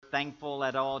thankful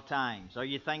at all times. Are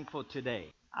you thankful today?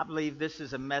 I believe this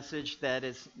is a message that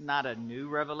is not a new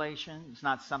revelation. It's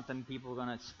not something people are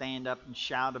going to stand up and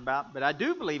shout about. But I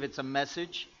do believe it's a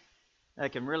message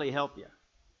that can really help you.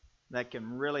 That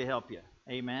can really help you.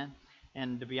 Amen.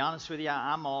 And to be honest with you,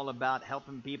 I'm all about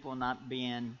helping people, not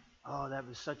being, oh, that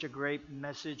was such a great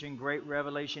message and great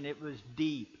revelation. It was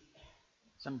deep.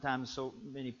 Sometimes so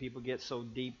many people get so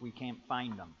deep we can't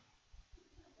find them.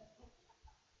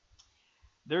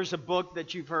 There's a book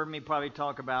that you've heard me probably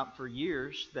talk about for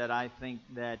years that I think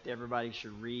that everybody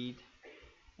should read,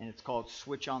 and it's called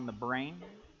Switch on the Brain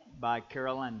by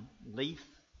Caroline Leaf.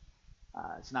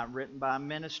 It's not written by a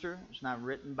minister. It's not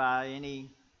written by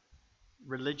any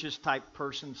religious type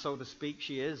person, so to speak.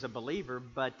 She is a believer,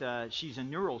 but she's a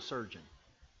neurosurgeon.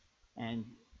 And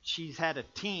she's had a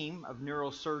team of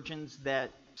neurosurgeons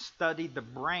that studied the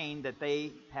brain, that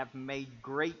they have made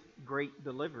great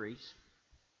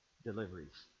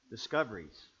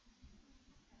discoveries.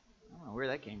 I don't know where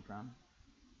that came from.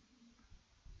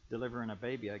 Delivering a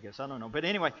baby, I guess. I don't know. But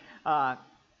anyway, I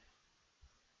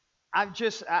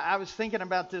was thinking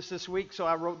about this week, so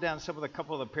I wrote down a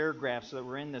couple of the paragraphs that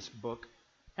were in this book.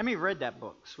 How many read that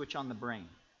book, Switch on the Brain?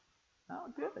 Oh,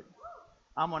 good.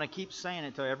 I'm going to keep saying it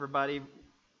until everybody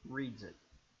reads it.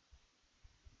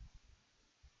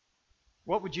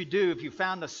 What would you do if you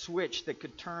found a switch that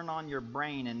could turn on your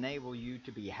brain and enable you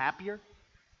to be happier,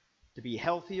 to be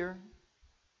healthier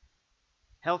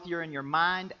in your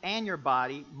mind and your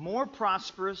body, more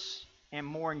prosperous and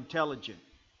more intelligent?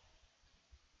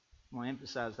 I'm going to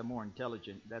emphasize the more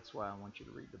intelligent. That's why I want you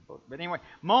to read the book. But anyway,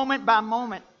 moment by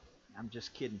moment, I'm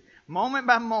just kidding. Moment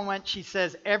by moment, she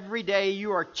says, every day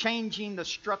you are changing the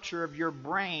structure of your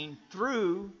brain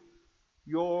through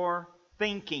your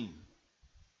thinking.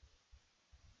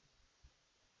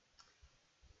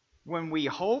 When we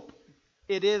hope,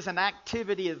 it is an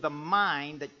activity of the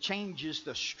mind that changes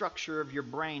the structure of your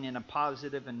brain in a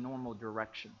positive and normal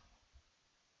direction.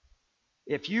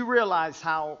 If you realize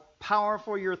how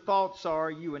powerful your thoughts are,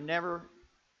 you would never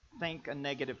think a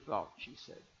negative thought, she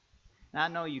said. Now, I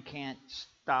know you can't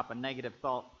stop a negative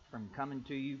thought from coming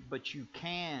to you, but you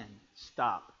can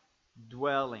stop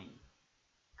dwelling,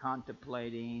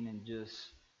 contemplating, and just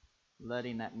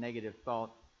letting that negative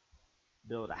thought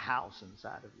build a house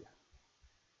inside of you.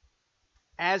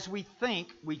 As we think,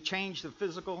 we change the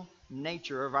physical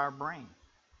nature of our brain.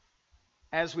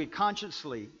 As we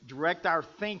consciously direct our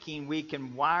thinking, we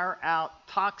can wire out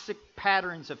toxic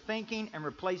patterns of thinking and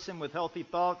replace them with healthy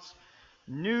thoughts.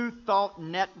 New thought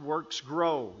networks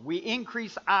grow. We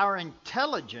increase our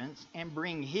intelligence and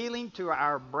bring healing to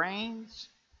our brains,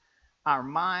 our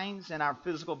minds, and our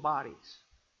physical bodies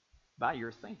by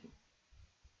your thinking.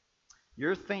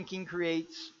 Your thinking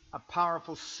creates a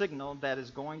powerful signal that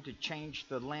is going to change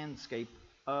the landscape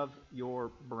of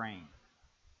your brain.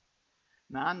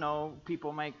 Now, I know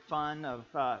people make fun of,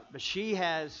 but she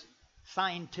has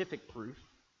scientific proof.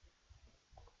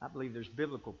 I believe there's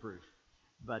biblical proof.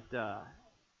 But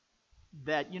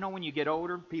that, when you get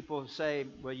older, people say,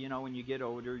 well, when you get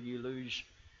older, you lose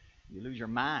your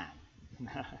mind.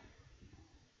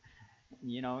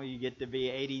 You get to be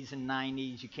 80s and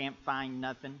 90s, you can't find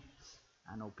nothing.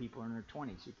 I know people in their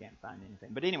 20s who can't find anything.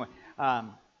 But anyway,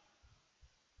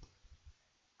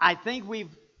 I think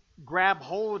we've grabbed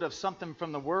hold of something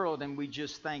from the world and we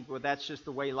just think, well, that's just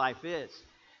the way life is.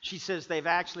 She says they've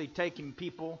actually taken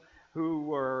people who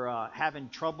were having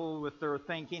trouble with their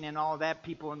thinking and all that,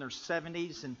 people in their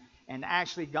 70s, and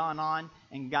actually gone on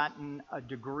and gotten a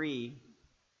degree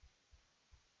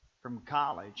from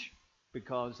college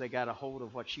because they got a hold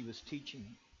of what she was teaching.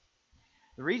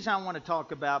 The reason I want to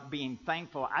talk about being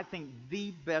thankful, I think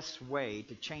the best way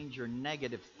to change your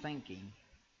negative thinking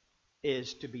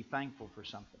is to be thankful for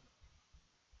something.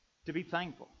 To be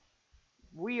thankful.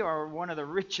 We are one of the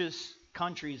richest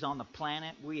countries on the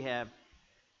planet. We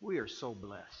are so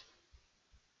blessed.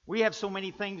 We have so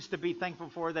many things to be thankful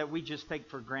for that we just take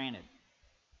for granted.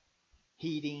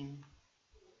 Heating,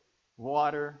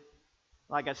 water.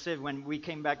 Like I said, when we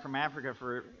came back from Africa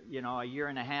for, a year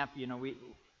and a half,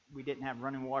 we didn't have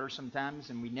running water sometimes,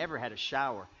 and we never had a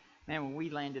shower. Man, when we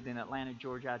landed in Atlanta,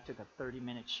 Georgia, I took a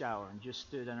 30-minute shower and just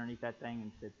stood underneath that thing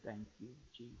and said, thank you,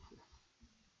 Jesus.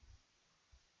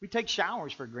 We take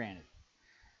showers for granted.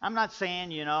 I'm not saying,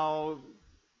 to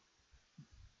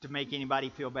make anybody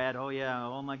feel bad. Oh, yeah,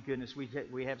 oh, my goodness,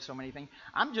 we have so many things.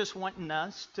 I'm just wanting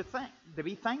us to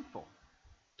be thankful,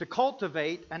 to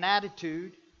cultivate an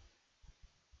attitude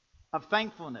of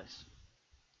thankfulness.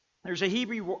 There's a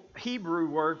Hebrew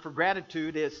word for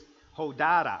gratitude is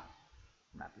hodara.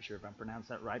 I'm not for sure if I'm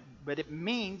pronouncing that right, but it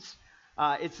means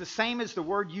It's the same as the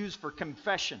word used for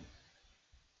confession.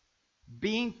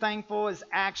 Being thankful is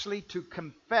actually to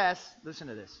confess, listen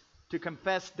to this, to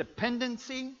confess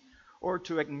dependency or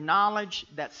to acknowledge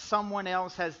that someone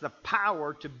else has the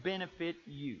power to benefit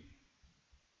you.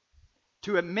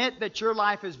 To admit that your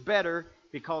life is better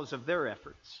because of their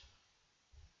efforts.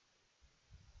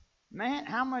 Man,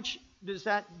 how much does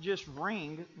that just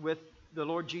ring with the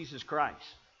Lord Jesus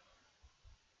Christ?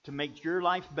 To make your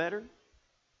life better?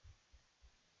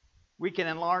 We can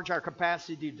enlarge our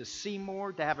capacity to see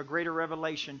more, to have a greater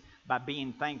revelation by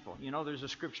being thankful. You know, there's a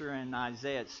scripture in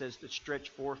Isaiah that says to stretch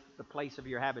forth the place of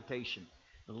your habitation,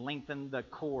 to lengthen the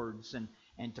cords,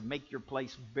 and to make your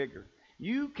place bigger.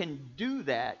 You can do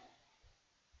that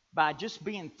by just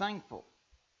being thankful.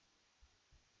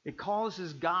 It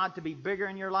causes God to be bigger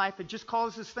in your life. It just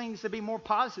causes things to be more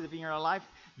positive in your life,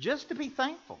 just to be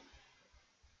thankful.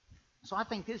 So I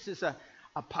think this is a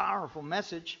powerful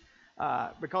message.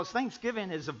 Because Thanksgiving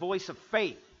is a voice of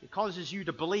faith. It causes you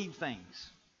to believe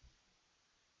things.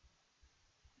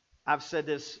 I've said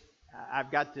this,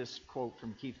 I've got this quote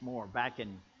from Keith Moore back in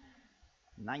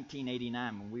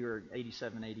 1989 when we were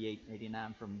 87, 88,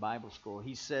 89 from Bible school.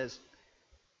 He says,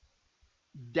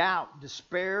 doubt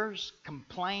despairs,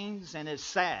 complains, and is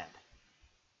sad.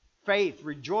 Faith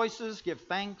rejoices, gives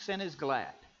thanks, and is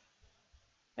glad.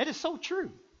 It is so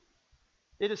true.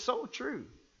 It is so true.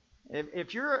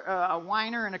 If you're a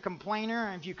whiner and a complainer,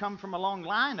 and if you come from a long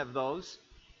line of those,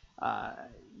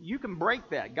 you can break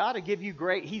that. God will give you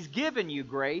grace. He's given you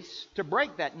grace to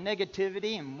break that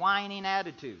negativity and whining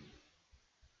attitude.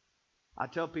 I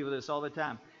tell people this all the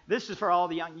time. This is for all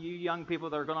the you young people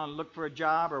that are going to look for a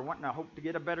job or wanting to hope to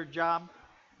get a better job.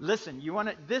 Listen, you want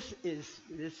to. This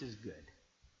is good.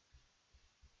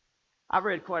 I've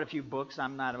read quite a few books.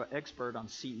 I'm not an expert on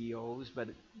CEOs, but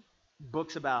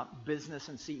books about business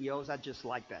and CEOs. I just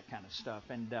like that kind of stuff.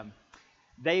 And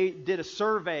they did a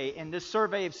survey. In this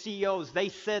survey of CEOs, they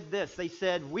said this. They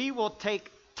said, we will take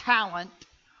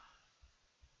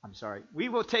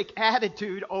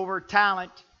attitude over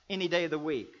talent any day of the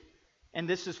week. And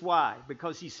this is why.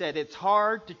 Because he said it's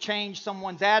hard to change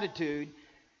someone's attitude,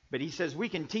 but he says we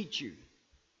can teach you.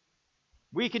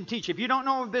 We can teach you. If you don't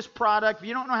know this product, if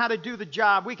you don't know how to do the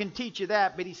job, we can teach you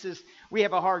that. But he says we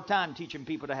have a hard time teaching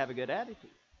people to have a good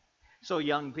attitude. So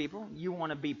young people, you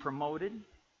want to be promoted.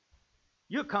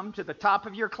 You'll come to the top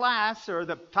of your class or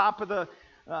the top of the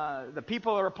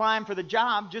people who are applying for the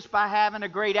job just by having a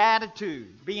great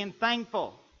attitude, being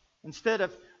thankful. Instead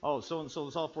of, oh, so-and-so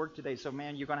is off work today, so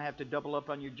man, you're going to have to double up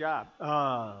on your job.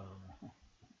 Oh,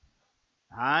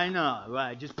 I know.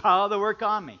 Right. Just pile the work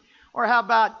on me. Or how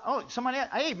about, oh, somebody,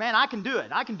 hey, man, I can do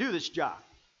it. I can do this job.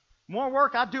 More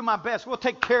work, I'll do my best. We'll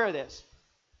take care of this.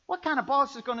 What kind of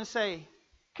boss is going to say,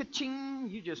 ka-ching,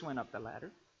 you just went up the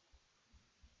ladder?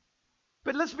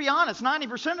 But let's be honest,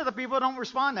 90% of the people don't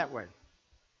respond that way.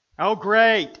 Oh,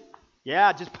 great.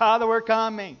 Yeah, just pile the work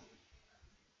on me.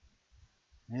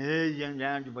 Man,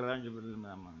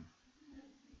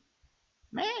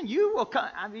 you will come.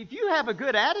 I mean, if you have a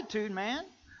good attitude, man,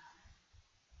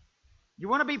 you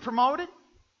want to be promoted?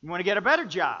 You want to get a better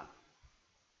job?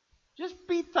 Just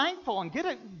be thankful and get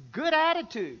a good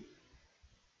attitude.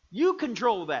 You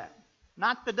control that,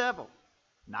 not the devil,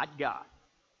 not God.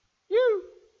 You.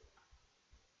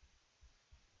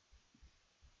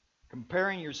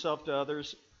 Comparing yourself to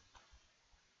others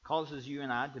causes you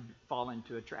and I to fall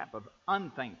into a trap of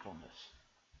unthankfulness.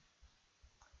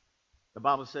 The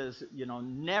Bible says,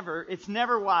 it's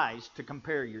never wise to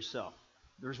compare yourself.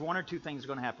 There's one or two things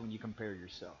going to happen when you compare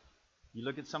yourself. You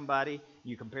look at somebody,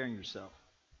 you're comparing yourself.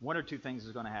 One or two things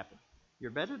is going to happen.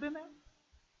 You're better than them?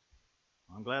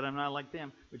 I'm glad I'm not like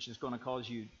them, which is going to cause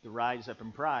you to rise up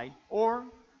in pride. Or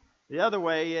the other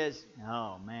way is,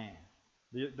 oh man,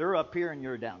 they're up here and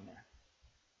you're down there.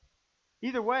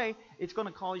 Either way, it's going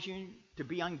to cause you to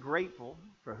be ungrateful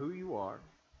for who you are,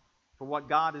 for what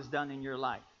God has done in your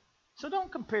life. So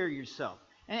don't compare yourself.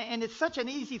 And it's such an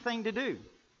easy thing to do.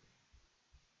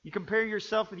 You compare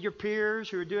yourself with your peers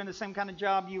who are doing the same kind of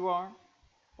job you are.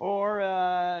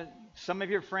 Or some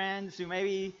of your friends who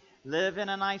maybe live in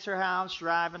a nicer house,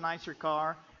 drive a nicer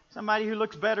car. Somebody who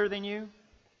looks better than you.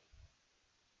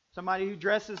 Somebody who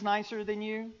dresses nicer than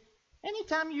you.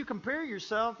 Anytime you compare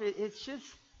yourself, it's just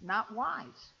not wise.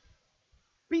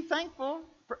 Be thankful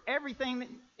for everything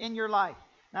in your life.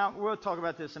 Now, we'll talk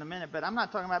about this in a minute, but I'm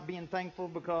not talking about being thankful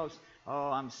because,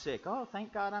 oh, I'm sick. Oh,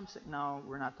 thank God I'm sick. No,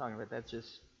 we're not talking about that. That's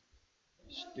just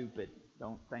stupid.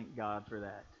 Don't thank God for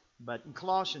that. But in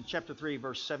Colossians chapter 3,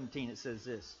 verse 17, it says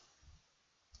this.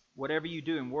 Whatever you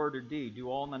do in word or deed, do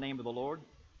all in the name of the Lord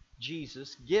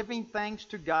Jesus, giving thanks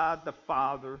to God the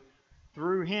Father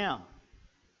through him.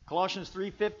 Colossians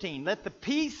 3:15, let the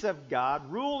peace of God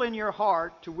rule in your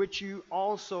heart, to which you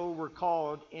also were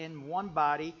called in one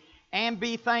body, and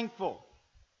be thankful.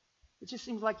 It just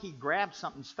seems like he grabbed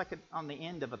something, stuck it on the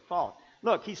end of a thought.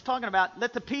 Look, he's talking about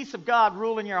let the peace of God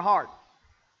rule in your heart.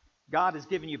 God has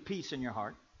given you peace in your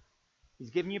heart. He's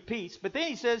given you peace. But then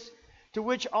he says, to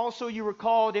which also you were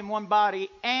called in one body,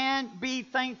 and be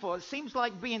thankful. It seems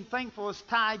like being thankful is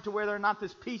tied to whether or not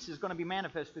this peace is going to be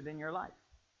manifested in your life.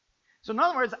 So in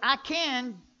other words, I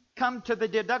can come to the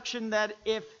deduction that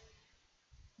if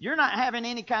you're not having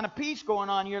any kind of peace going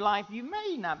on in your life, you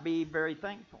may not be very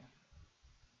thankful.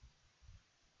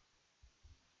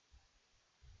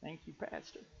 Thank you,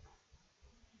 Pastor.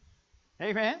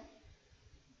 Amen.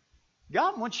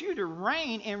 God wants you to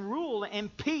reign and rule in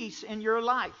peace in your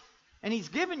life. And he's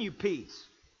given you peace.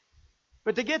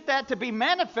 But to get that to be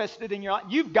manifested in your life,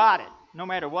 you've got it. No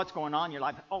matter what's going on in your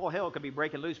life, all hell could be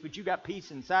breaking loose, but you got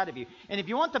peace inside of you. And if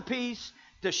you want the peace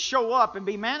to show up and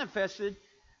be manifested,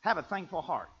 have a thankful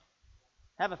heart.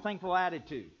 Have a thankful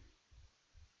attitude.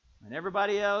 When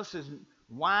everybody else is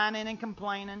whining and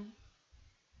complaining,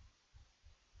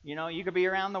 you know, you could be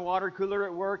around the water cooler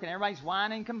at work and everybody's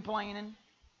whining and complaining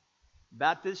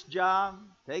about this job,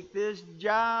 take this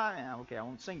job. Okay, I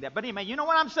won't sing that. But anyway, you know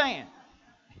what I'm saying.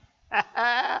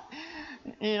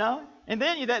 You know, and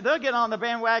then they'll get on the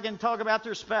bandwagon and talk about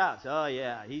their spouse. Oh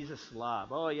yeah, he's a slob.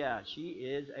 Oh yeah, she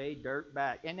is a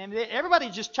dirtbag. And then everybody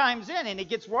just chimes in, and it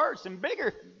gets worse and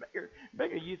bigger,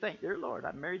 bigger. You think, dear Lord,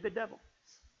 I married the devil.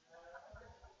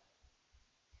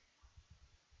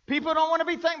 People don't want to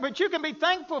be thankful, but you can be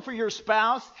thankful for your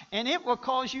spouse, and it will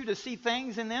cause you to see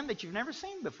things in them that you've never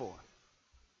seen before.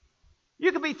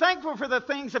 You can be thankful for the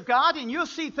things of God, and you'll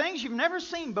see things you've never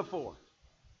seen before.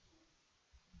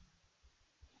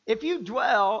 If you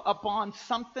dwell upon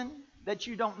something that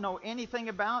you don't know anything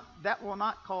about, that will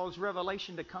not cause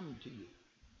revelation to come to you.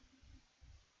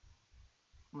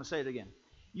 I'm going to say it again.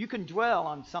 You can dwell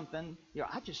on something,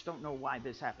 I just don't know why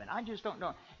this happened. I just don't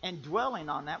know. And dwelling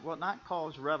on that will not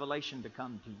cause revelation to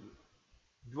come to you.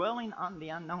 Dwelling on the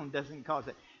unknown doesn't cause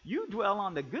it. You dwell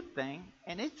on the good thing,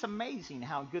 and it's amazing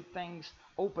how good things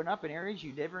open up in areas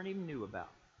you never even knew about.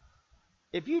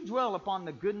 If you dwell upon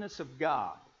the goodness of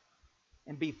God,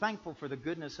 and be thankful for the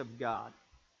goodness of God,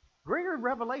 greater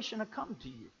revelation will come to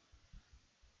you.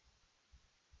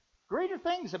 Greater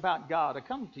things about God will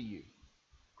come to you.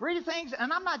 Greater things,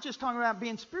 and I'm not just talking about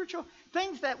being spiritual,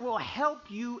 things that will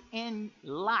help you in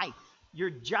life,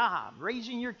 your job,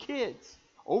 raising your kids,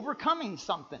 overcoming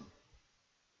something,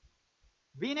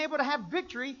 being able to have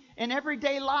victory in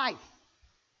everyday life.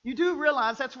 You do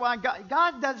realize that's why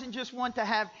God doesn't just want to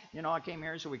have, I came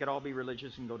here so we could all be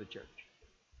religious and go to church.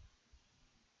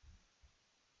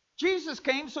 Jesus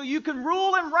came so you can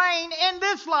rule and reign in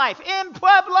this life, in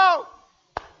Pueblo.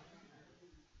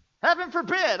 Heaven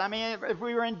forbid. I mean, if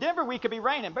we were in Denver, we could be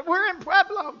reigning. But we're in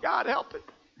Pueblo. God help it.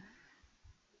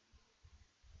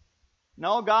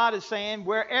 No, God is saying,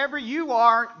 wherever you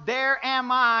are, there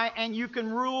am I, and you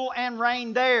can rule and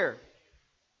reign there.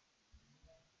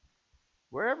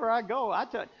 Wherever I go, I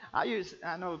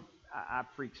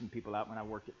freaked some people out when I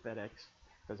worked at FedEx.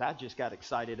 Because I just got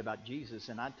excited about Jesus,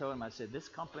 and I told him, I said, this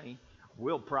company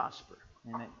will prosper,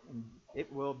 and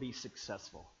it will be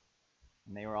successful.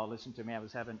 And they were all listening to me.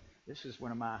 This was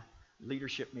one of my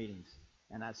leadership meetings,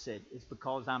 and I said, it's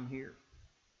because I'm here.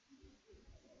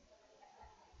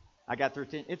 I got their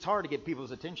attention. It's hard to get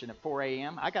people's attention at 4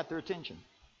 a.m. I got their attention.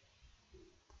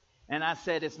 And I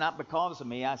said, it's not because of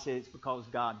me. I said, it's because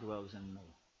God dwells in me.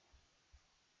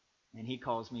 And he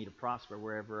calls me to prosper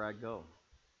wherever I go.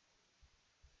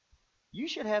 You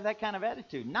should have that kind of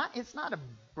attitude. It's not a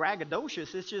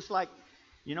braggadocious. It's just like,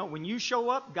 when you show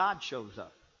up, God shows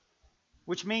up.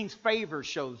 Which means favor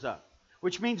shows up.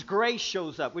 Which means grace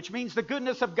shows up. Which means the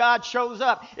goodness of God shows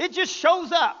up. It just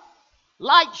shows up.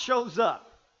 Light shows up.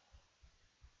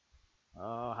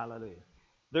 Oh, hallelujah.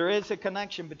 There is a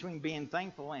connection between being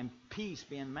thankful and peace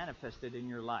being manifested in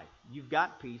your life. You've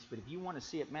got peace, but if you want to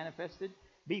see it manifested,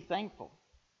 be thankful.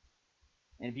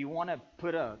 And if you want to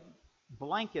put a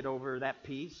blanket over that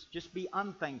peace, just be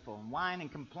unthankful and whine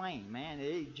and complain. Man,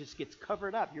 it just gets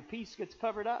covered up. Your peace gets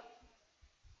covered up.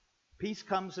 Peace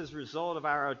comes as a result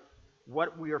of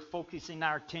what we are focusing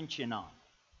our attention on.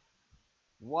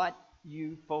 What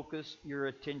you focus your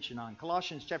attention on.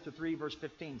 Colossians chapter 3, verse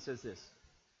 15 says this.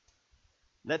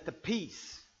 Let the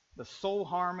peace, the soul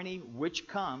harmony which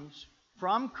comes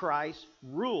from Christ,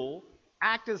 rule,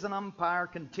 act as an umpire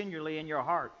continually in your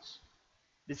hearts.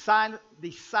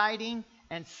 Deciding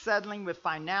and settling with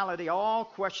finality all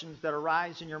questions that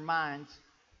arise in your minds.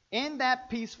 In that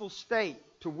peaceful state,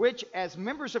 to which as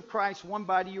members of Christ, one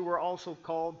body, you were also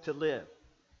called to live.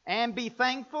 And be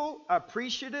thankful,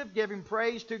 appreciative, giving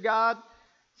praise to God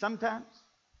sometimes.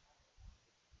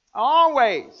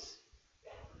 Always.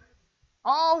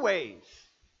 Always.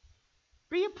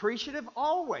 Be appreciative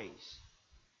always.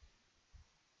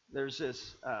 There's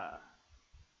this,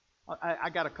 I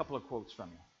got a couple of quotes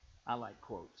from you. I like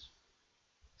quotes.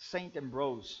 Saint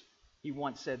Ambrose, he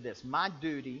once said this: my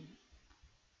duty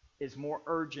is more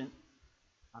urgent,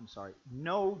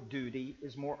 no duty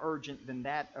is more urgent than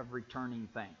that of returning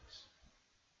thanks.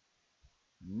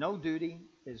 No duty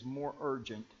is more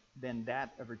urgent than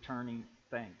that of returning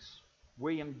thanks.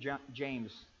 William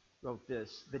James wrote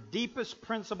this: the deepest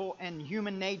principle in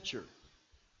human nature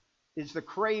is the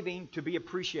craving to be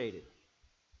appreciated.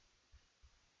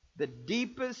 The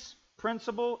deepest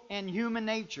principle in human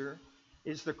nature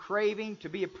is the craving to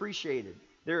be appreciated.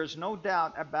 There is no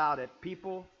doubt about it.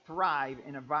 People thrive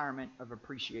in an environment of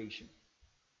appreciation.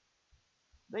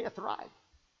 They thrive.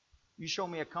 You show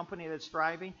me a company that's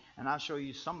thriving, and I'll show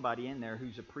you somebody in there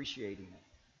who's appreciating it.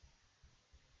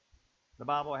 The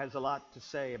Bible has a lot to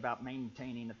say about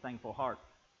maintaining a thankful heart,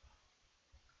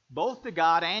 both to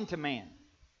God and to man.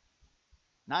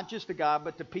 Not just to God,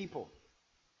 but to people.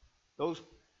 Those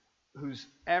whose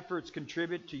efforts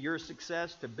contribute to your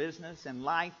success, to business and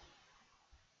life.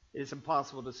 It is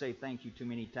impossible to say thank you too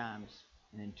many times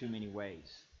and in too many ways.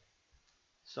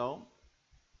 So,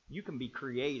 you can be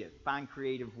creative. Find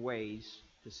creative ways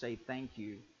to say thank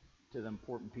you to the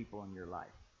important people in your life.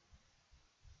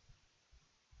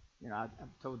 You know, I've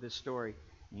told this story.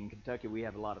 In Kentucky, we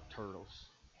have a lot of turtles.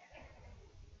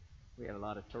 We have a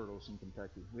lot of turtles in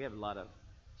Kentucky. We have a lot of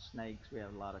snakes. We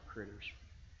have a lot of critters.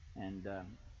 And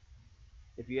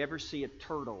if you ever see a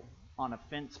turtle on a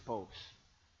fence post,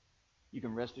 you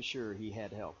can rest assured he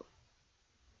had help.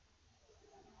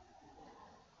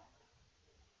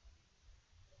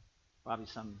 Probably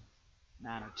some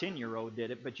 9 or 10-year-old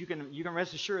did it, but you can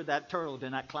rest assured that turtle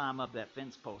did not climb up that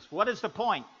fence post. What is the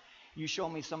point? You show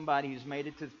me somebody who's made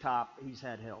it to the top, he's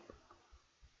had help.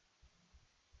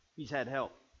 He's had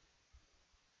help.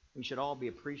 We should all be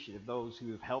appreciative of those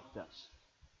who have helped us.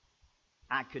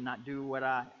 I could not do what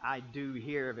I do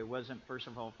here if it wasn't, first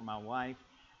of all, for my wife,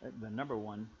 the number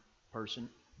one person,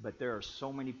 but there are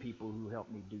so many people who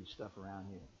help me do stuff around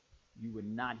here. You would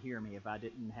not hear me if I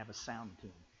didn't have a sound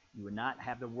tune. You would not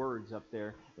have the words up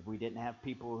there if we didn't have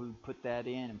people who put that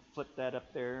in and flip that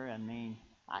up there. I mean,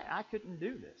 I couldn't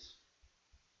do this.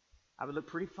 I would look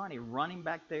pretty funny running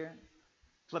back there,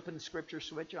 flipping the scripture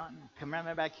switch on, coming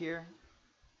back here.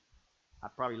 I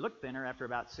probably looked thinner after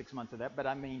about 6 months of that, but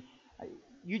I mean,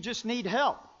 you just need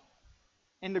help.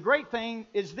 And the great thing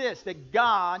is this, that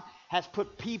God has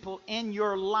put people in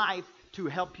your life to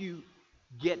help you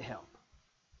get help.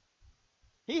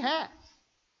 He has.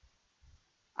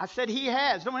 I said He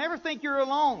has. Don't ever think you're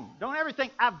alone. Don't ever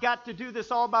think I've got to do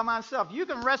this all by myself. You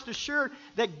can rest assured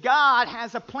that God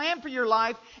has a plan for your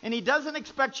life, and He doesn't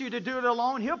expect you to do it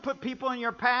alone. He'll put people in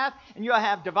your path, and you'll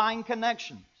have divine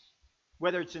connections.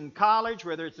 Whether it's in college,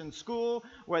 whether it's in school,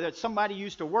 whether it's somebody you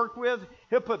used to work with,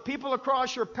 He'll put people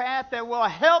across your path that will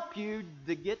help you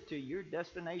to get to your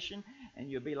destination,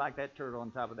 and you'll be like that turtle on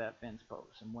top of that fence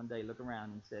post. And one day look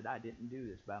around and said, I didn't do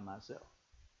this by myself.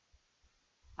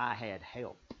 I had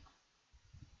help.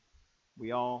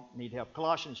 We all need help.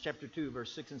 Colossians chapter 2,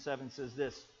 verse 6 and 7 says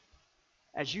this: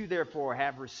 as you therefore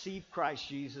have received Christ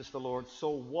Jesus the Lord,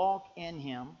 so walk in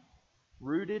Him,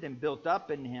 rooted and built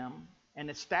up in Him, and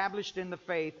established in the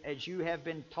faith as you have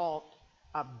been taught,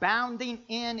 abounding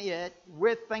in it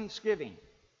with thanksgiving.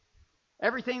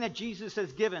 Everything that Jesus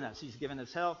has given us, He's given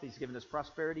us health, He's given us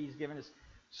prosperity, He's given us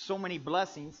so many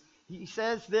blessings. He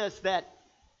says this, that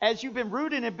as you've been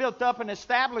rooted and built up and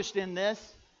established in this,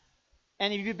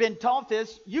 and if you've been taught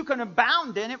this, you can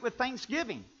abound in it with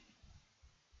thanksgiving.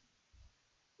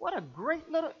 What a great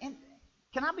little... And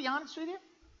can I be honest with you?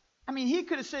 I mean, He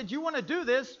could have said, you want to do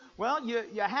this? Well,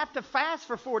 you have to fast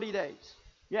for 40 days.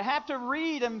 You have to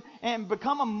read and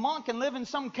become a monk and live in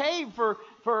some cave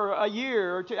for a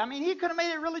year or two. I mean, He could have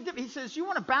made it really difficult. He says, you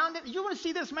want to abound it? You want to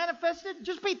see this manifested?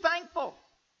 Just be thankful.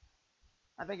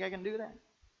 I think I can do that.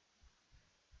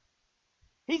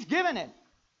 He's given it.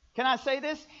 Can I say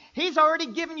this? He's already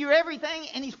given you everything,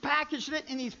 and He's packaged it,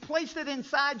 and He's placed it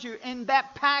inside you, and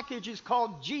that package is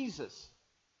called Jesus.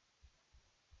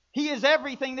 He is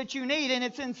everything that you need, and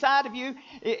it's inside of you.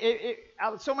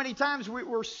 So many times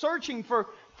we're searching for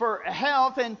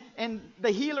health, and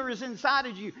the healer is inside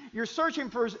of you. You're searching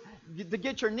to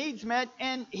get your needs met,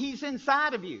 and He's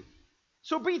inside of you.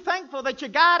 So be thankful that you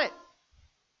got it.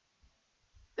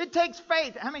 It takes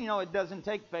faith. How many know it doesn't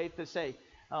take faith to say,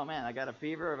 oh man, I got a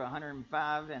fever of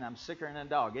 105 and I'm sicker than a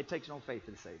dog. It takes no faith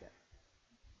to say that.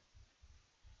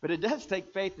 But it does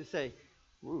take faith to say,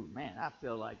 ooh, man, I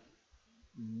feel like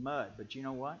mud. But you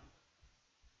know what?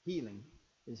 Healing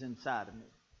is inside of me.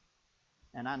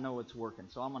 And I know it's working.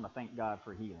 So I'm going to thank God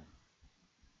for healing.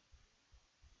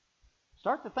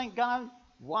 Start to thank God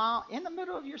while in the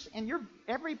middle of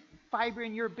every fiber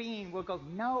in your being will go,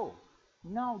 no,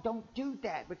 don't do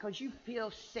that because you feel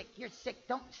sick. You're sick.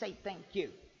 Don't say thank you.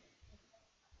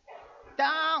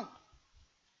 Don't.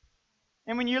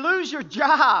 And when you lose your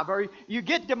job or you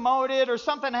get demoted or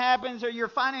something happens or you're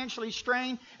financially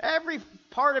strained, every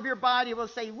part of your body will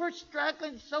say, we're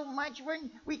struggling so much,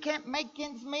 we can't make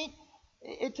ends meet.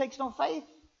 It takes no faith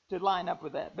to line up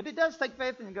with that. But it does take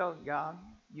faith and go, God,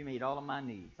 you meet all of my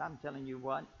needs. I'm telling you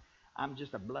what, I'm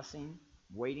just a blessing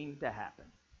waiting to happen.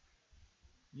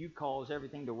 You cause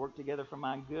everything to work together for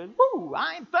my good. Woo!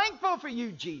 I'm thankful for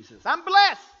you, Jesus. I'm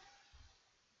blessed.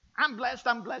 I'm blessed,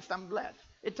 I'm blessed, I'm blessed.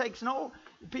 It takes no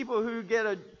people who get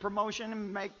a promotion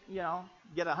and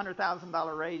get a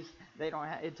 $100,000 raise.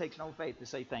 It takes no faith to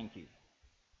say thank you.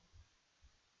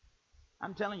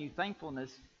 I'm telling you,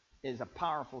 thankfulness is a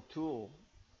powerful tool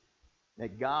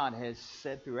that God has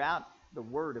said throughout the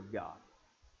Word of God.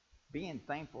 Being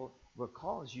thankful will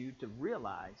cause you to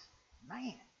realize,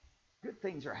 man, good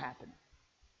things are happening.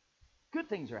 Good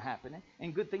things are happening,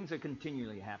 and good things are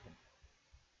continually happening.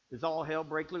 Does all hell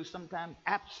break loose sometimes?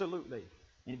 Absolutely.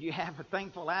 And if you have a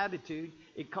thankful attitude,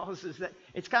 it causes that.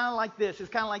 It's kind of like this. It's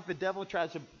kind of like the devil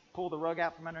tries to pull the rug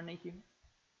out from underneath you.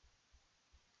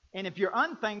 And if you're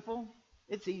unthankful,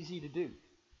 it's easy to do.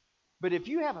 But if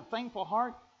you have a thankful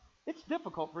heart, it's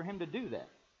difficult for him to do that.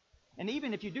 And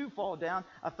even if you do fall down,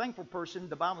 a thankful person,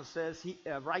 the Bible says,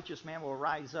 a righteous man will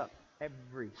rise up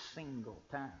every single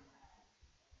time.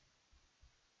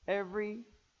 Every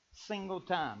single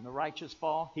time the righteous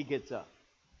fall, he gets up.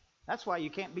 That's why you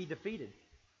can't be defeated.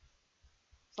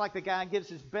 It's like the guy gives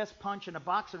his best punch in a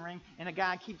boxing ring and a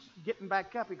guy keeps getting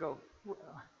back up. You go,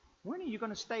 when are you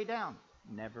going to stay down?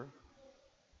 Never.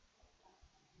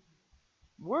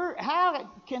 How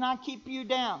can I keep you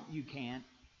down? You can't.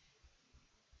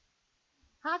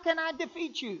 How can I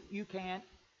defeat you? You can't.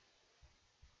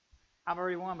 I've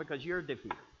already won because you're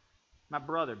defeated. My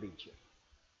brother beat you.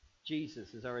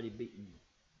 Jesus has already beaten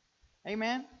you.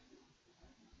 Amen?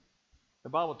 The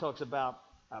Bible talks about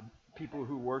people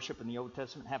who worship in the Old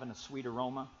Testament having a sweet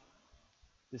aroma.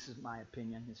 This is my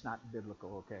opinion. It's not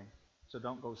biblical, okay? So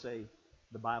don't go say,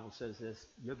 the Bible says this.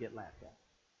 You'll get laughed at.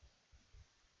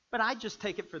 But I just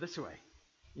take it for this way.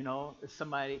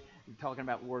 Somebody talking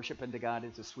about worshiping to God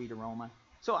is a sweet aroma.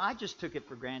 So I just took it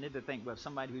for granted to think, well,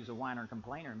 somebody who's a whiner and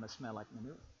complainer must smell like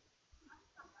manure.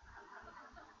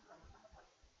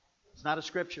 It's not a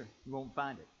scripture. You won't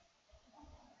find it.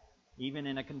 Even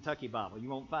in a Kentucky Bible, you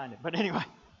won't find it. But anyway.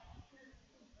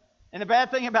 And the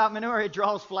bad thing about manure, it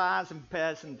draws flies and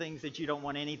pests and things that you don't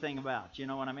want anything about. You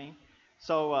know what I mean?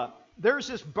 So there's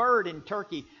this bird in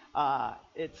Turkey.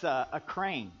 It's a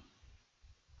crane.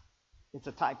 It's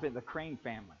a type of the crane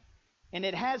family. And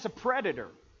it has a predator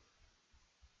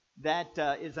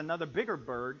that is another bigger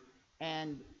bird.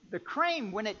 And the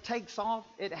crane, when it takes off,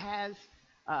 it has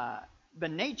the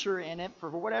nature in it, for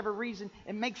whatever reason,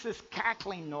 it makes this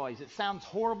cackling noise. It sounds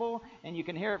horrible, and you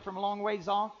can hear it from a long ways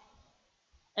off.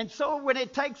 And so when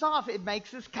it takes off, it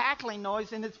makes this cackling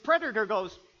noise, and its predator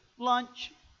goes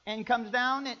lunch and comes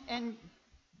down and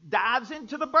dives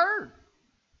into the bird.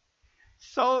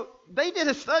 So they did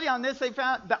a study on this. They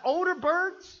found the older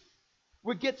birds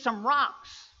would get some rocks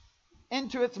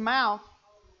into its mouth,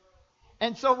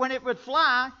 and so when it would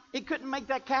fly, it couldn't make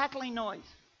that cackling noise,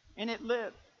 and it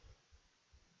lived.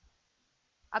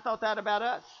 I thought that about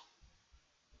us.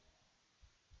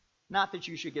 Not that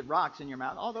you should get rocks in your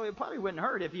mouth, although it probably wouldn't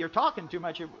hurt if you're talking too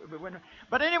much. It wouldn't.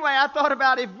 But anyway, I thought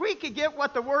about if we could get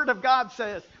what the Word of God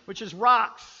says, which is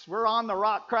rocks. We're on the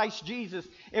rock, Christ Jesus.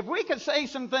 If we could say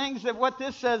some things that what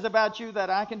this says about you, that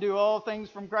I can do all things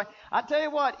from Christ. I tell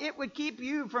you what, it would keep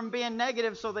you from being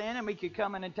negative so the enemy could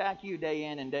come and attack you day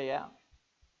in and day out.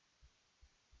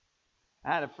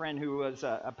 I had a friend who was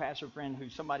a pastor friend who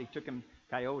somebody took him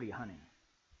coyote hunting.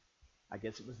 I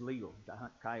guess it was legal to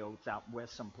hunt coyotes out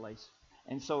west someplace.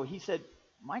 And so he said,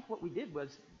 Mike, what we did was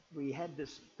we had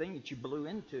this thing that you blew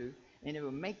into, and it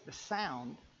would make the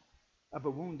sound of a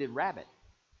wounded rabbit.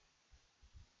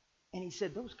 And he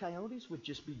said those coyotes would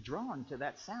just be drawn to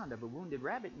that sound of a wounded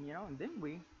rabbit, and then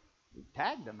we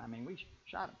tagged them. I mean, we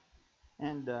shot them.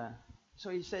 And so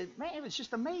he said, man, it was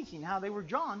just amazing how they were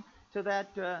drawn to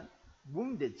that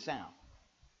wounded sound.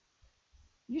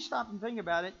 You stop and think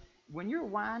about it. when you're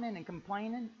whining and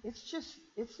complaining, it's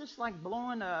just like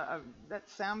blowing that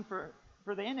sound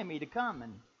for the enemy to come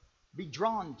and be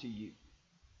drawn to you.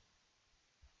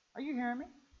 Are you hearing me?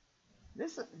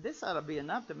 This ought to be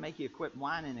enough to make you quit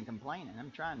whining and complaining.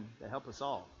 I'm trying to help us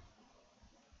all.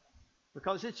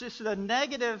 Because it's just a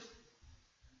negative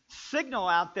signal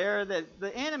out there that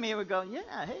the enemy would go,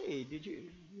 yeah, hey, did you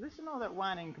listen to all that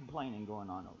whining and complaining going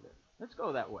on over there? Let's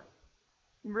go that way.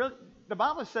 The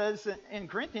Bible says in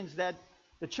Corinthians that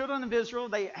the children of Israel,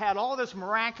 they had all this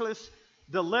miraculous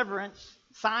deliverance,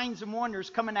 signs and wonders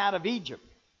coming out of Egypt.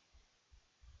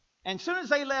 And as soon as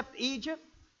they left Egypt,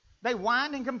 they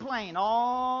whined and complained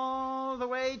all the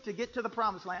way to get to the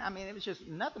promised land. I mean, it was just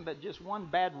nothing but just one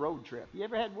bad road trip. You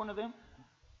ever had one of them?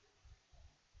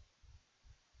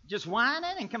 Just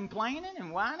whining and complaining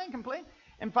and whining and complaining.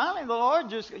 And finally the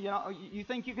Lord just, you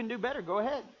think you can do better, go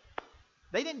ahead.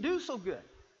 They didn't do so good.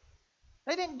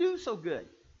 They didn't do so good.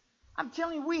 I'm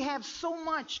telling you, we have so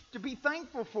much to be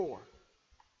thankful for.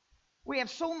 We have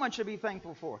so much to be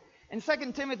thankful for. In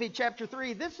 2 Timothy chapter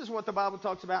 3, this is what the Bible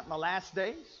talks about in the last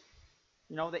days.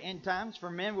 The end times. For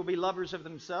men will be lovers of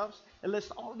themselves. It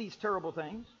lists all these terrible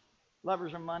things.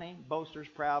 Lovers of money, boasters,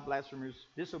 proud, blasphemers,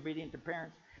 disobedient to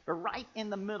parents. But right in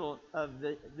the middle of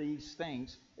these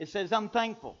things, it says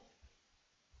unthankful.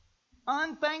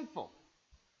 Unthankful.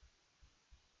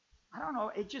 I don't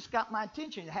know, it just got my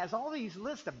attention. It has all these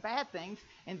lists of bad things,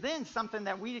 and then something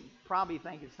that we probably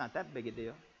think it's not that big a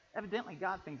deal. Evidently,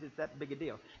 God thinks it's that big a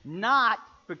deal. Not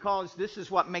because this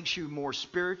is what makes you more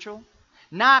spiritual.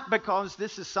 Not because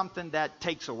this is something that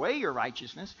takes away your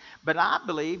righteousness. But I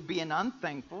believe being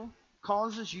unthankful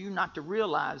causes you not to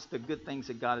realize the good things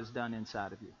that God has done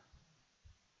inside of you.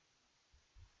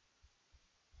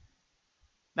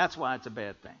 That's why it's a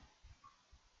bad thing.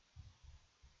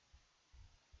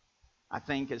 I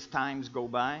think as times go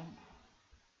by,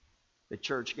 the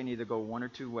church can either go one or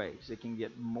two ways. It can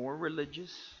get more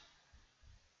religious,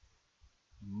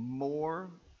 more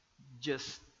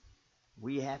just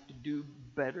we have to do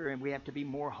better and we have to be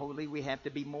more holy, we have to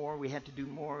be more, we have to do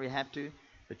more, we have to.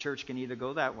 The church can either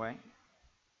go that way,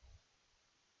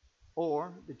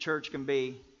 or the church can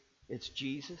be, it's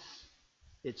Jesus,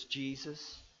 it's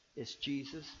Jesus, it's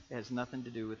Jesus, it has nothing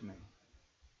to do with me.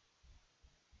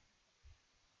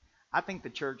 I think the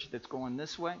church that's going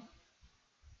this way,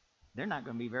 they're not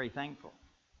going to be very thankful.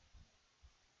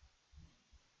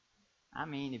 I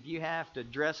mean, if you have to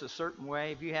dress a certain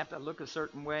way, if you have to look a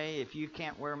certain way, if you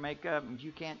can't wear makeup, if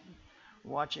you can't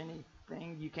watch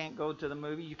anything, you can't go to the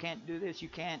movie, you can't do this, you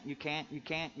can't. You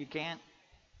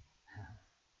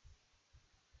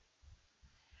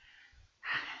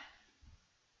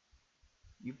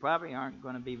probably aren't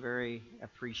going to be very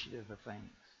appreciative of things.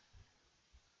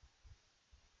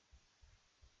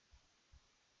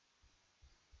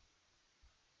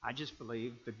 I just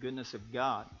believe the goodness of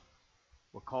God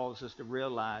will cause us to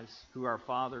realize who our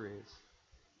Father is.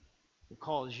 Will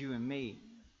cause you and me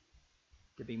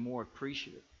to be more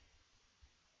appreciative.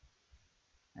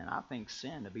 And I think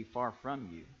sin to be far from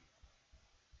you.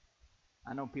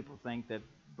 I know people think that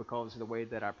because of the way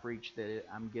that I preach that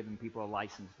I'm giving people a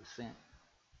license to sin.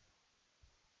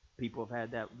 People have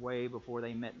had that way before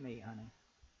they met me, honey.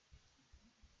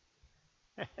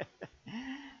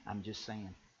 I'm just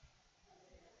saying.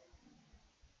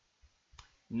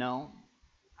 No,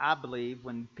 I believe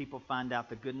when people find out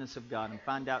the goodness of God and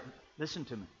find out, listen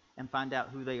to me, and find out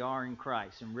who they are in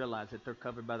Christ and realize that they're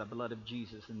covered by the blood of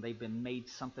Jesus and they've been made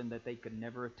something that they could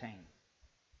never attain.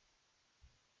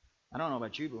 I don't know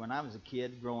about you, but when I was a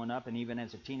kid growing up and even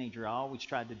as a teenager, I always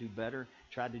tried to do better,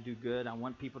 tried to do good. I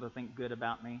want people to think good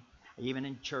about me. Even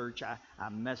in church, I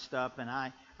messed up, and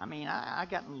I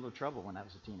got in a little trouble when I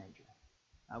was a teenager.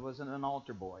 I wasn't an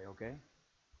altar boy, okay?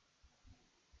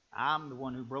 I'm the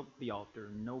one who broke the altar.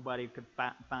 Nobody could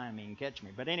find me and catch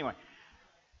me. But anyway,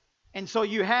 and so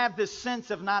you have this sense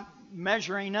of not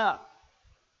measuring up.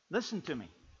 Listen to me.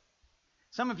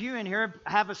 Some of you in here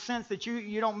have a sense that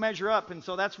you don't measure up, and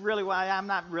so that's really why I'm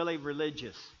not really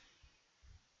religious.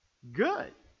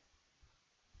 Good.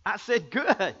 I said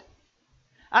good.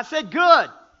 I said good.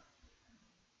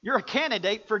 You're a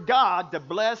candidate for God to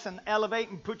bless and elevate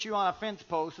and put you on a fence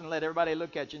post and let everybody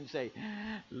look at you and say,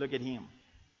 look at him.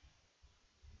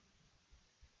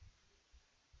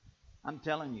 I'm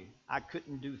telling you, I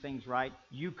couldn't do things right.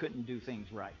 You couldn't do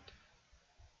things right.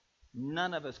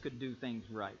 None of us could do things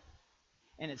right.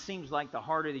 And it seems like the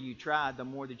harder that you try, the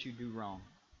more that you do wrong.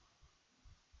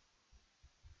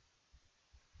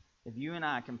 If you and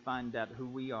I can find out who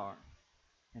we are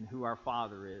and who our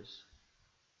Father is,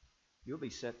 you'll be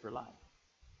set for life.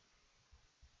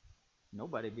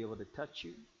 Nobody will be able to touch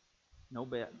you.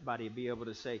 Nobody will be able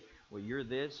to say, well, you're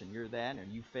this and you're that,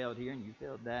 and you failed here and you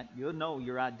failed that. You'll know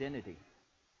your identity.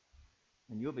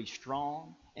 And you'll be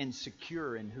strong and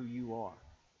secure in who you are.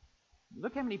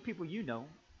 Look how many people you know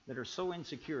that are so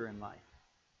insecure in life.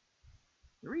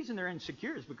 The reason they're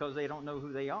insecure is because they don't know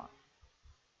who they are.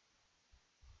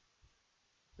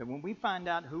 But when we find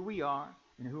out who we are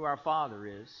and who our Father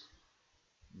is,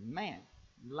 man,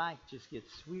 life just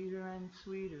gets sweeter and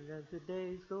sweeter as the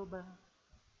days go by.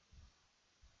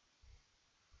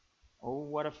 Oh,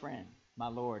 what a friend, my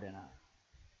Lord and I.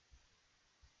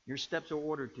 Your steps are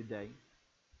ordered today.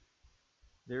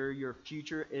 Your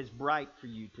future is bright for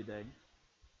you today.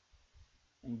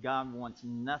 And God wants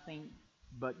nothing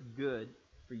but good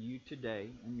for you today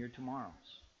and your tomorrows.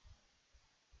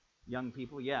 Young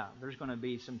people, yeah, there's going to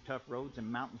be some tough roads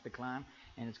and mountains to climb,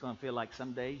 and it's going to feel like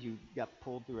some days you got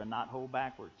pulled through a knothole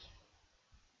backwards.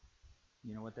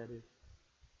 You know what that is?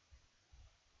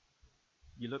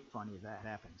 You look funny if that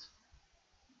happens.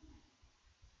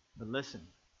 But listen,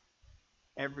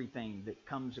 everything that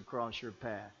comes across your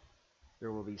path,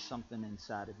 there will be something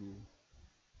inside of you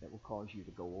that will cause you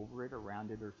to go over it, around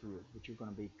it, or through it, but you're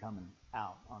going to be coming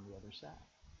out on the other side.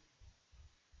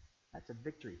 That's a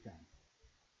victory thing,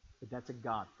 but that's a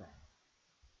God thing.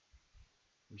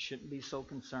 We shouldn't be so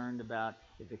concerned about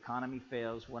if the economy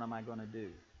fails, what am I going to do?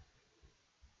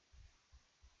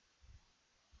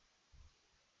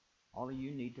 All you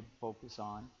need to focus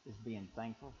on is being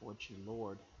thankful for what your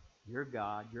Lord, your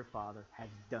God, your Father has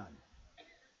done.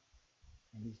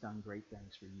 And He's done great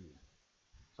things for you.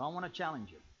 So I want to challenge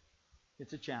you.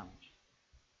 It's a challenge.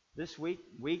 This week,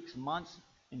 weeks, months,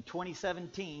 in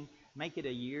 2017, make it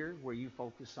a year where you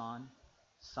focus on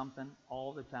something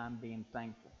all the time, being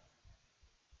thankful.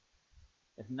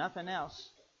 If nothing else,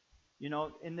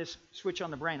 in this switch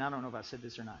on the brain, I don't know if I said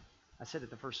this or not. I said it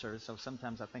the first service, so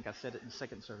sometimes I think I said it in the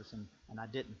second service, and I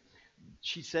didn't.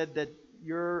 She said that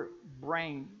your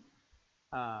brain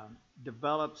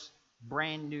develops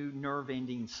brand new nerve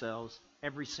ending cells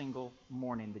every single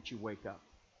morning that you wake up.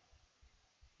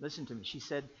 Listen to me. She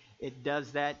said it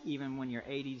does that even when you're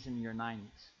 80s and your 90s.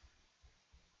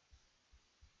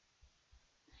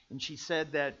 And she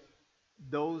said that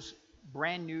those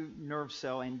brand new nerve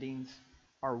cell endings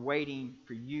are waiting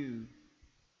for you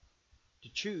to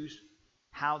choose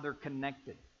how they're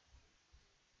connected.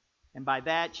 And by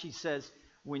that, she says,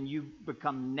 when you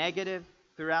become negative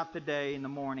throughout the day in the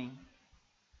morning,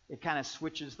 it kind of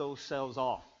switches those cells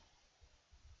off.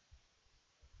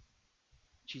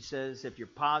 She says if you're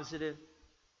positive,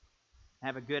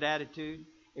 have a good attitude,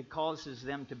 it causes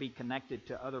them to be connected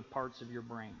to other parts of your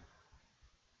brain,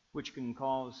 which can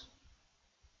cause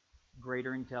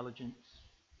greater intelligence,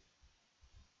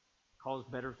 cause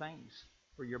better things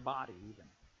for your body even.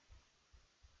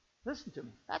 Listen to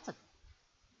me.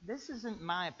 This isn't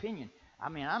my opinion. I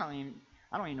mean, I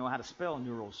don't even know how to spell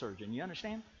neurosurgeon. You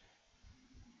understand?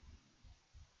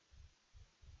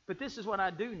 But this is what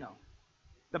I do know.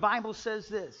 The Bible says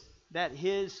this, that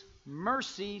His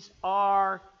mercies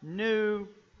are new.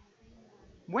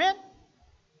 When?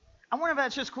 I wonder if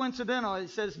that's just coincidental. It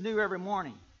says new every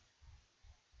morning.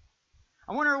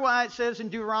 I wonder why it says in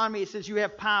Deuteronomy, it says you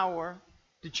have power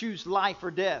to choose life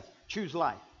or death. Choose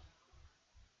life.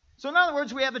 So in other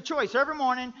words, we have a choice every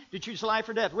morning to choose life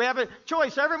or death. We have a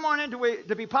choice every morning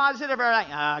to be positive or like,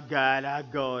 I gotta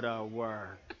go to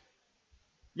work.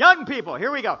 Young people,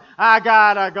 here we go. I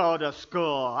gotta go to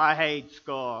school. I hate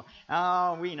school.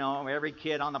 Oh, we know every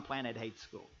kid on the planet hates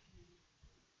school.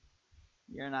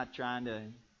 You're not trying to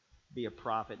be a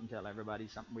prophet and tell everybody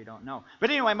something we don't know. But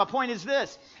anyway, my point is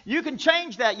this. You can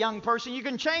change that young person. You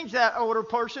can change that older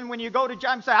person when you go to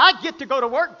job and say, I get to go to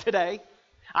work today.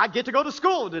 I get to go to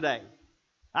school today.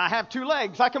 I have 2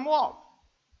 legs. I can walk.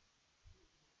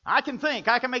 I can think.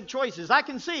 I can make choices. I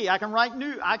can see. I can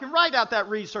write out that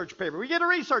research paper. We get a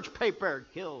research paper.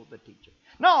 Kill the teacher.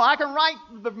 No,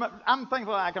 I'm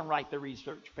thankful I can write the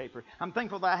research paper. I'm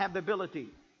thankful that I have the ability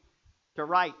to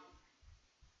write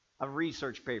a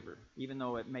research paper. Even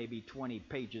though it may be 20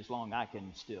 pages long, I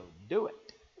can still do it.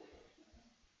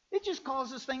 It just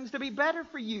causes things to be better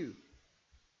for you.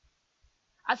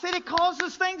 I said it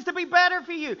causes things to be better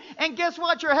for you. And guess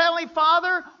what? Your Heavenly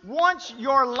Father wants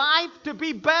your life to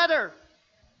be better.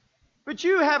 But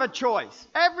you have a choice.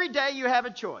 Every day you have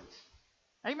a choice.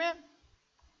 Amen?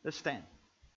 Let's stand.